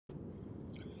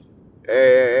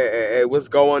Hey, what's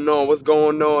going on? What's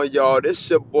going on, y'all? This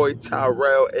your boy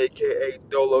Tyrell, aka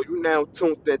Dolo. You now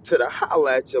tuned into the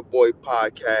Holla at Your Boy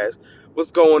podcast. What's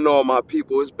going on, my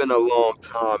people? It's been a long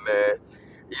time, man.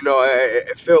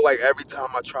 I feel like every time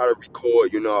I try to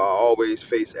record, I always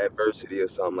face adversity or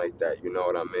something like that. You know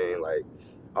what I mean? Like,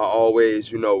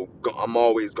 I'm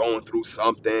always going through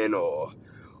something or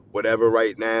whatever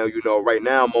right now. Right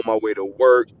now I'm on my way to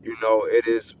work. It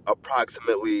is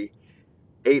approximately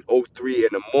 8:03 in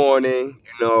the morning.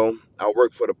 I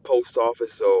work for the post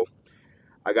office, so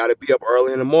I got to be up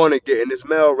early in the morning getting this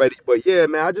mail ready. But yeah,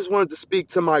 man, I just wanted to speak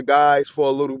to my guys for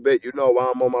a little bit,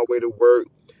 while I'm on my way to work.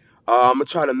 I'm gonna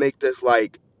try to make this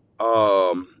like,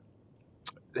 um,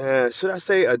 should I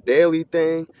say a daily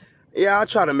thing? Yeah, I'll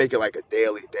try to make it like a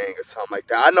daily thing or something like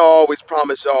that. I know I always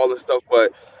promise y'all and stuff,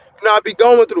 but I be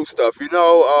going through stuff.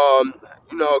 A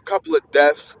couple of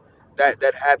deaths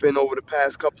that happened over the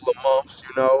past couple of months.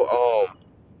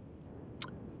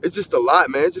 It's just a lot,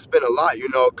 man. It's just been a lot,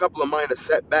 a couple of minor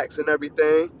setbacks and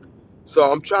everything.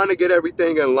 So I'm trying to get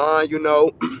everything in line.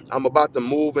 I'm about to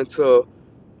move into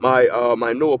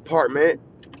my new apartment,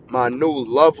 my new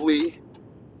lovely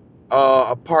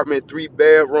apartment, 3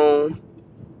 bedroom,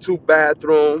 2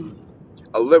 bathroom,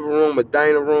 a living room, a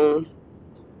dining room,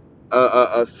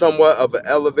 a somewhat of an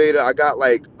elevator. I got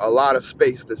like a lot of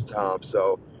space this time,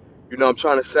 so I'm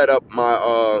trying to set up my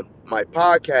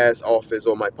podcast office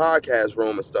or my podcast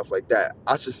room and stuff like that.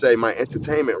 I should say my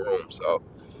entertainment room. So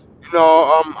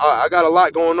I got a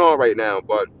lot going on right now,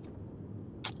 but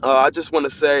I just want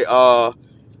to say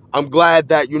I'm glad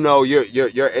that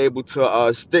you're able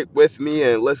to stick with me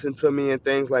and listen to me and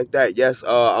things like that. Yes,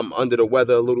 I'm under the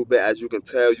weather a little bit, as you can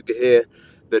tell. You can hear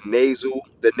the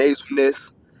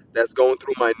nasalness that's going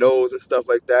through my nose and stuff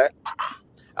like that.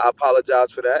 I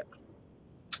apologize for that.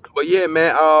 But yeah,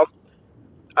 man, I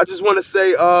just want to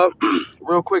say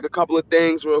real quick a couple of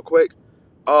things real quick.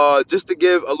 Just to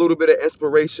give a little bit of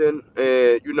inspiration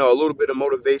and a little bit of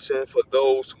motivation for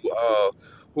those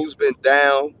who's been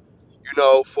down,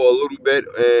 for a little bit,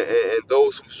 and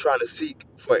those who's trying to seek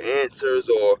for answers,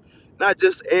 or not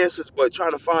just answers, but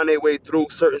trying to find their way through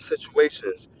certain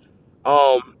situations.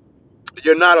 Um,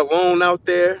 you're not alone out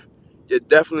there. You're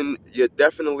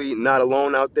definitely not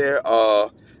alone out there.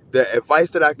 The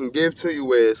advice that I can give to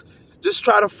you is just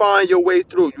try to find your way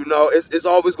through. It's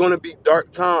always going to be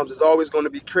dark times. It's always going to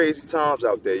be crazy times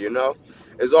out there.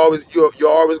 It's always you're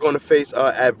always going to face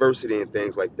adversity and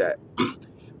things like that.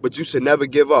 But you should never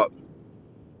give up,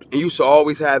 and you should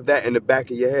always have that in the back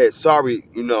of your head. Sorry,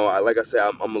 like I said,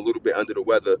 I'm a little bit under the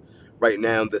weather right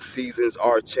now. The seasons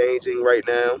are changing right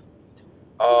now.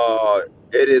 Uh,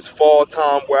 it is fall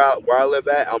time where I live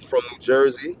at. I'm from New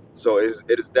Jersey, so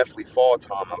it is definitely fall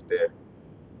time out there.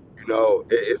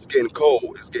 It's getting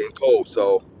cold. It's getting cold,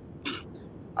 so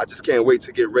I just can't wait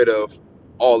to get rid of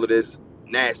all of this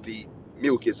nasty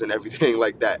mucus and everything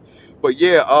like that. But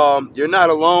yeah, you're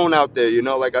not alone out there.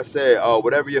 Like I said,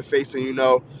 whatever you're facing,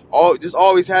 just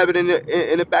always have it in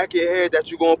the back of your head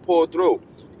that you're gonna pull through.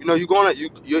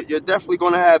 You're definitely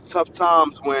gonna have tough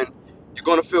times when you're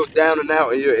gonna feel down and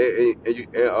out, and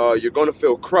you're gonna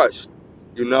feel crushed.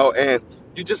 And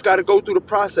you just got to go through the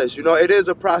process. It is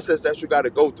a process that you got to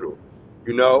go through.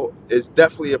 It's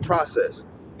definitely a process.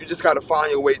 You just got to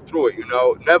find your way through it.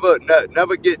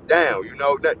 Never get down.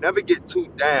 Never get too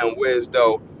down where as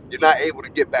though you're not able to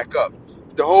get back up.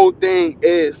 The whole thing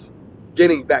is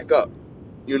getting back up.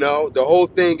 The whole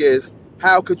thing is,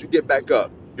 how could you get back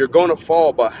up? You're gonna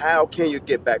fall, but how can you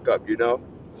get back up?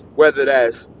 Whether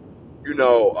that's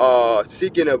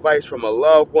seeking advice from a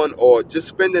loved one, or just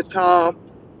spending time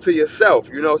to yourself.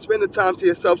 Spend the time to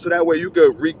yourself so that way you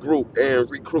can regroup and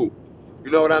recruit.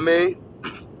 You know what I mean?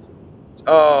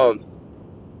 Um,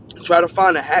 Try to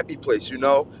find a happy place.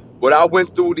 What I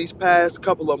went through these past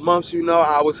couple of months.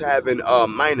 I was having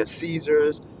minor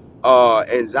seizures,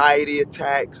 anxiety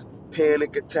attacks,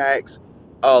 panic attacks,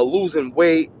 losing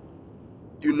weight.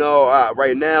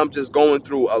 Right now I'm just going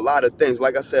through a lot of things.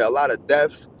 Like I said, a lot of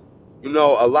deaths. A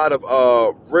lot of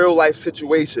real life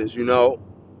situations.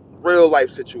 Real life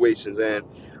situations, and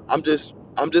I'm just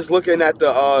looking at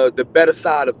the better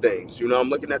side of things. I'm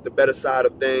looking at the better side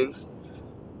of things.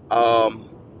 Um,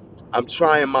 I'm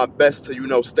trying my best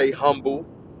to stay humble.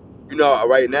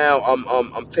 Right now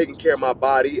I'm taking care of my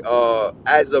body.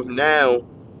 As of now,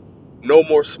 no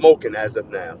more smoking. As of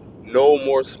now, no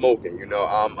more smoking.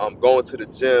 I'm going to the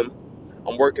gym.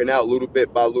 I'm working out little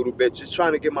bit by little bit, just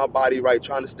trying to get my body right,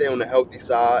 trying to stay on the healthy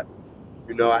side.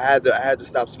 I had to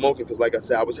stop smoking because, like I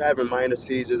said, I was having minor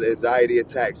seizures, anxiety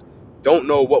attacks. Don't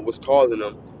know what was causing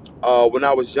them. When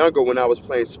I was younger, when I was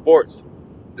playing sports,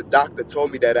 the doctor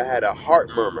told me that I had a heart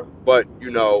murmur. But,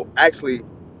 actually,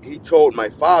 he told my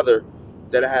father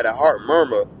that I had a heart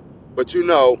murmur. But,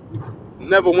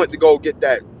 never went to go get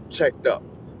that checked up.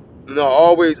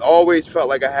 Always felt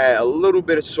like I had a little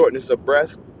bit of shortness of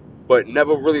breath, but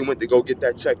never really went to go get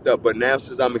that checked up. But now,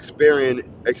 since I'm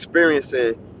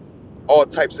experiencing all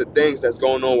types of things that's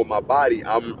going on with my body,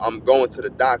 I'm going to the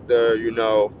doctor.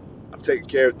 I'm taking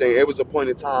care of things. It was a point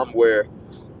in time where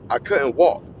I couldn't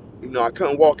walk. I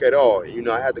couldn't walk at all.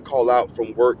 I had to call out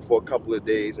from work for a couple of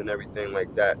days and everything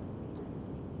like that.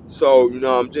 So,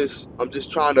 I'm just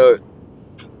trying to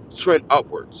trend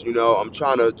upwards. I'm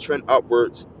trying to trend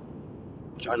upwards,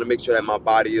 trying to make sure that my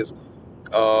body is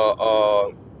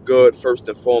good first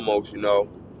and foremost. And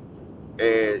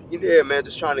yeah, man,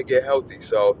 just trying to get healthy.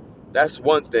 So that's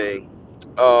one thing.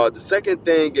 The second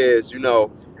thing is,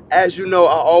 as you know,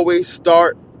 I always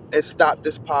start and stop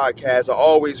this podcast. I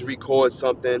always record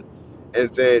something, and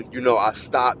then I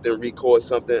stop and record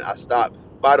something. I stop.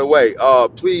 By the way,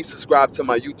 please subscribe to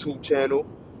my YouTube channel,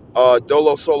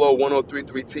 Dolo Solo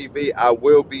 1033 TV. I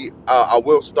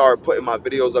will start putting my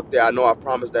videos up there. I know I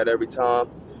promise that every time,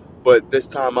 but this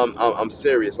time I'm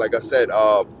serious. Like I said,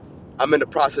 I'm in the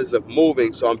process of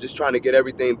moving, so I'm just trying to get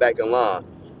everything back in line.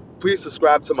 Please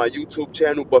subscribe to my YouTube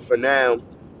channel, but for now,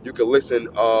 you can listen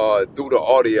through the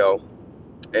audio,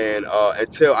 and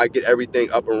until I get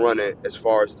everything up and running as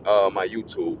far as my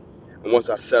YouTube. And once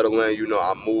I settle in,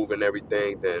 I move and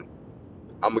everything, then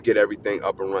I'm gonna get everything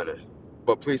up and running.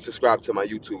 But please subscribe to my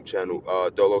YouTube channel,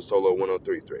 Dolo Solo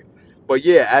 1033. But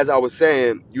yeah, as I was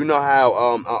saying, you know how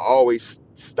I always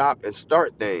stop and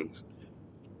start things.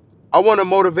 I want to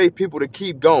motivate people to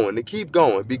keep going,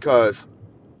 because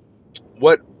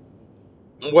what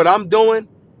I'm doing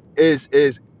is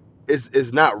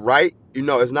not right.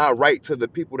 It's not right to the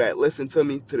people that listen to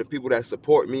me, to the people that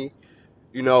support me.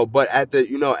 But at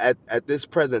this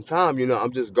present time,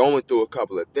 I'm just going through a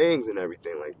couple of things and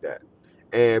everything like that.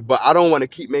 But I don't want to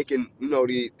keep making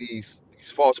these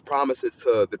false promises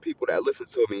to the people that listen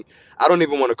to me. I don't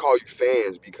even want to call you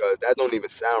fans, because that don't even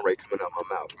sound right coming out my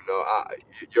mouth.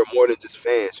 You're more than just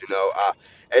fans. It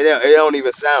don't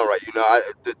even sound right.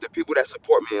 The people that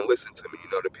support me and listen to me.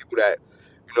 The people that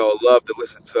love to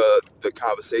listen to the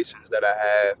conversations that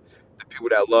I have, the people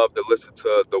that love to listen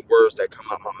to the words that come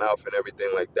out my mouth and everything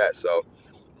like that. So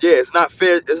yeah, it's not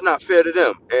fair. It's not fair to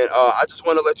them. And I just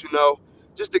want to let you know,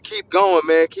 just to keep going,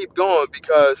 man. Keep going,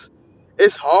 because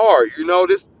it's hard.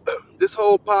 This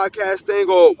whole podcast thing,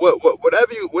 or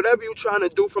whatever you trying to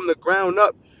do from the ground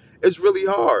up, it's really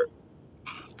hard.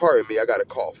 Pardon me, I got a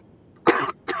cough.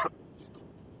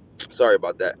 Sorry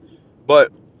about that.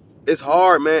 But it's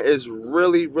hard, man. It's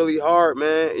really, really hard,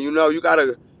 man. You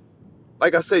gotta,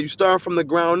 like I said, you start from the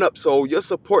ground up. So your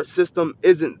support system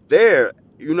isn't there.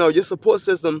 Your support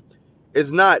system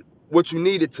is not what you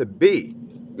need it to be.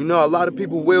 A lot of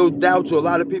people will doubt you. A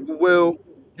lot of people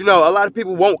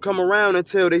won't come around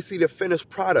until they see the finished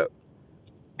product.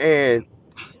 And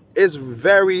it's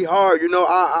very hard.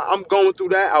 I'm going through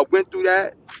that. I went through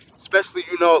that. Especially,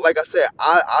 like I said,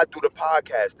 I do the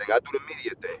podcast thing. I do the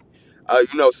media thing.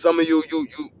 Some of you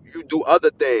do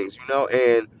other things, and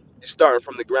you're starting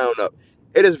from the ground up.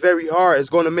 It is very hard. It's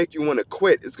going to make you want to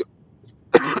quit.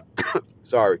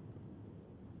 Sorry.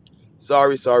 It's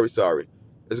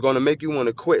going to make you want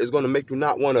to quit. It's going to make you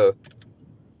not want to,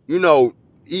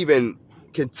 even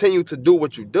continue to do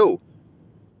what you do.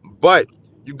 But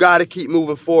you got to keep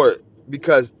moving forward,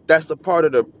 because that's a part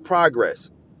of the progress.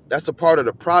 That's a part of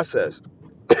the process.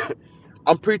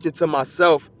 I'm preaching to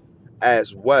myself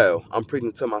as well.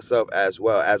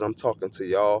 As I'm talking to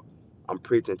y'all. I'm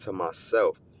preaching to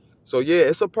myself. So yeah,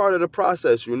 it's a part of the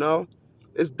process,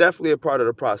 It's definitely a part of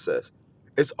the process.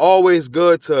 It's always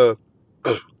good to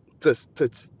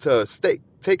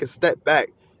take a step back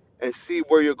and see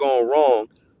where you're going wrong,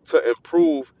 to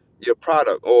improve your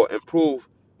product or improve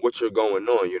what you're going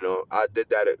on. I did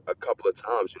that a couple of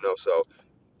times, so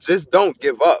just don't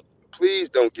give up. Please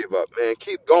don't give up, man.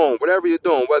 Keep going. Whatever you're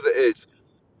doing, whether it's,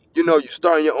 you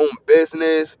starting your own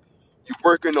business, you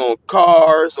working on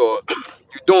cars, or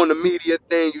you doing the media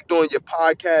thing, you doing your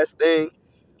podcast thing,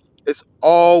 it's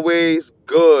always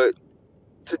good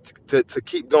to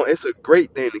keep going. It's a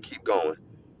great thing to keep going.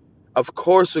 Of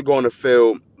course, you're going to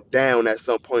feel down at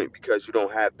some point because you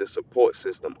don't have the support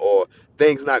system, or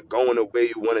things not going the way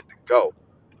you want it to go.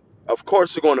 Of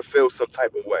course, you're going to feel some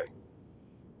type of way.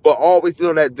 But always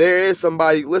know that there is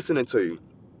somebody listening to you.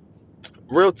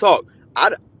 Real talk.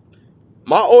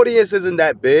 My audience isn't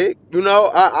that big.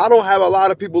 I don't have a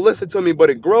lot of people listen to me, but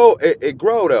it grow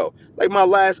though. Like my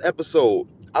last episode,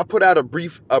 I put out a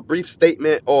brief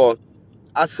statement, or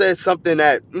I said something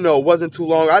that wasn't too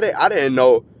long. I didn't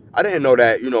know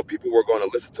that people were going to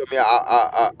listen to me.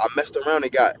 I messed around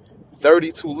and got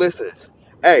 32 listens.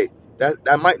 Hey,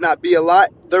 that might not be a lot,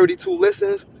 32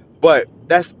 listens, but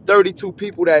that's 32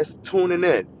 people that's tuning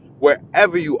in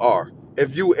wherever you are.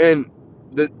 If you in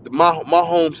my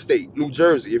home state, New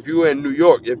Jersey, if you in New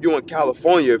York, if you in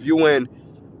California, if you in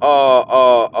uh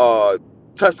uh uh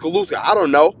Tuscaloosa, I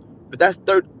don't know, but that's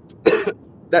third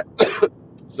that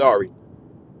sorry.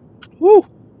 Woo.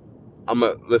 I'm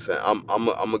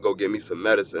gonna go get me some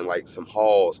medicine, like some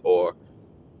Halls or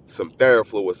some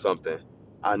Theraflu or something.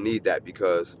 I need that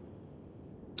because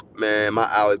man, my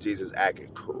allergies is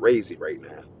acting crazy right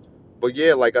now. But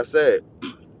yeah, like I said,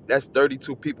 that's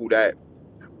 32 people that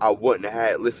I wouldn't have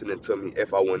had listening to me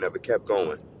if I wouldn't have kept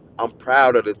going. I'm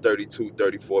proud of the 32,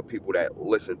 34 people that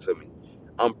listen to me.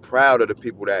 I'm proud of the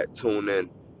people that tune in,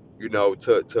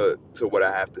 to what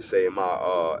I have to say in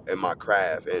my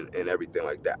craft and everything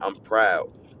like that. I'm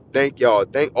proud. Thank y'all.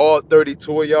 Thank all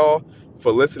 32 of y'all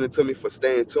for listening to me, for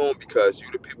staying tuned, because you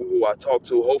the people who I talk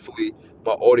to. Hopefully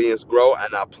my audience grow,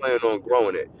 and I plan on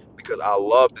growing it because I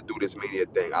love to do this media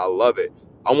thing. I love it.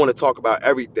 I want to talk about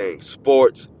everything: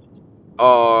 sports,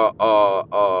 uh, uh,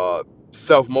 uh,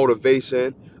 self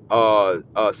motivation,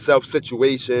 self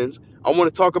situations. I want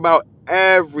to talk about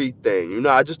everything.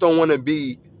 I just don't want to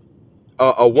be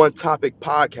a one topic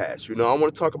podcast. I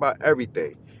want to talk about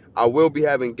everything. I will be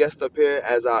having guests up here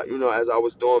as I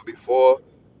was doing before.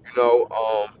 You know,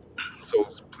 um, so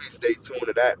please stay tuned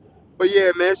to that. But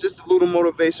yeah, man, it's just a little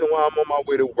motivation while I'm on my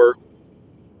way to work.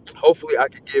 Hopefully I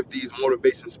could give these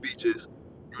motivation speeches,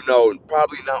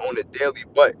 probably not on a daily,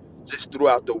 but just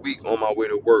throughout the week on my way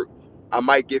to work. I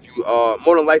might give you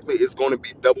more than likely it's going to be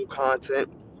double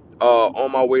content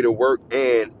on my way to work,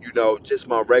 and just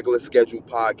my regular scheduled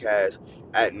podcast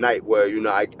at night where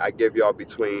I give y'all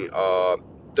between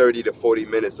 30 to 40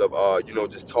 minutes of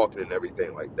just talking and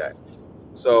everything like that.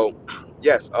 So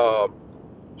yes,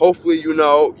 hopefully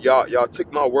y'all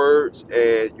took my words,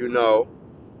 and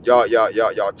y'all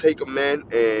take them in,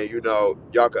 and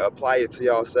y'all can apply it to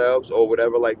yourselves or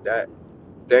whatever like that.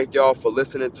 Thank y'all for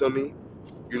listening to me.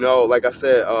 Like I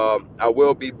said, I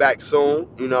will be back soon.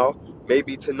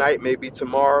 Maybe tonight, maybe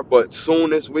tomorrow, but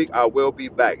soon this week I will be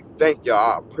back. Thank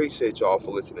y'all. I appreciate y'all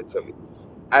for listening to me.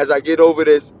 As I get over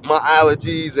this, my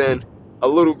allergies and a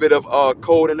little bit of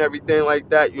cold and everything like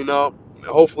that,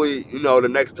 hopefully, the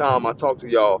next time I talk to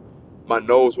y'all, my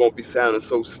nose won't be sounding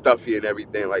so stuffy and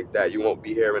everything like that. You won't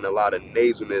be hearing a lot of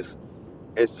nasalness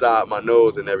inside my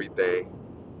nose and everything.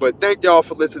 But thank y'all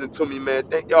for listening to me, man.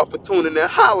 Thank y'all for tuning in.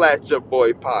 Holla at your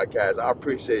boy podcast. I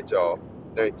appreciate y'all.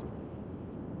 Thank you.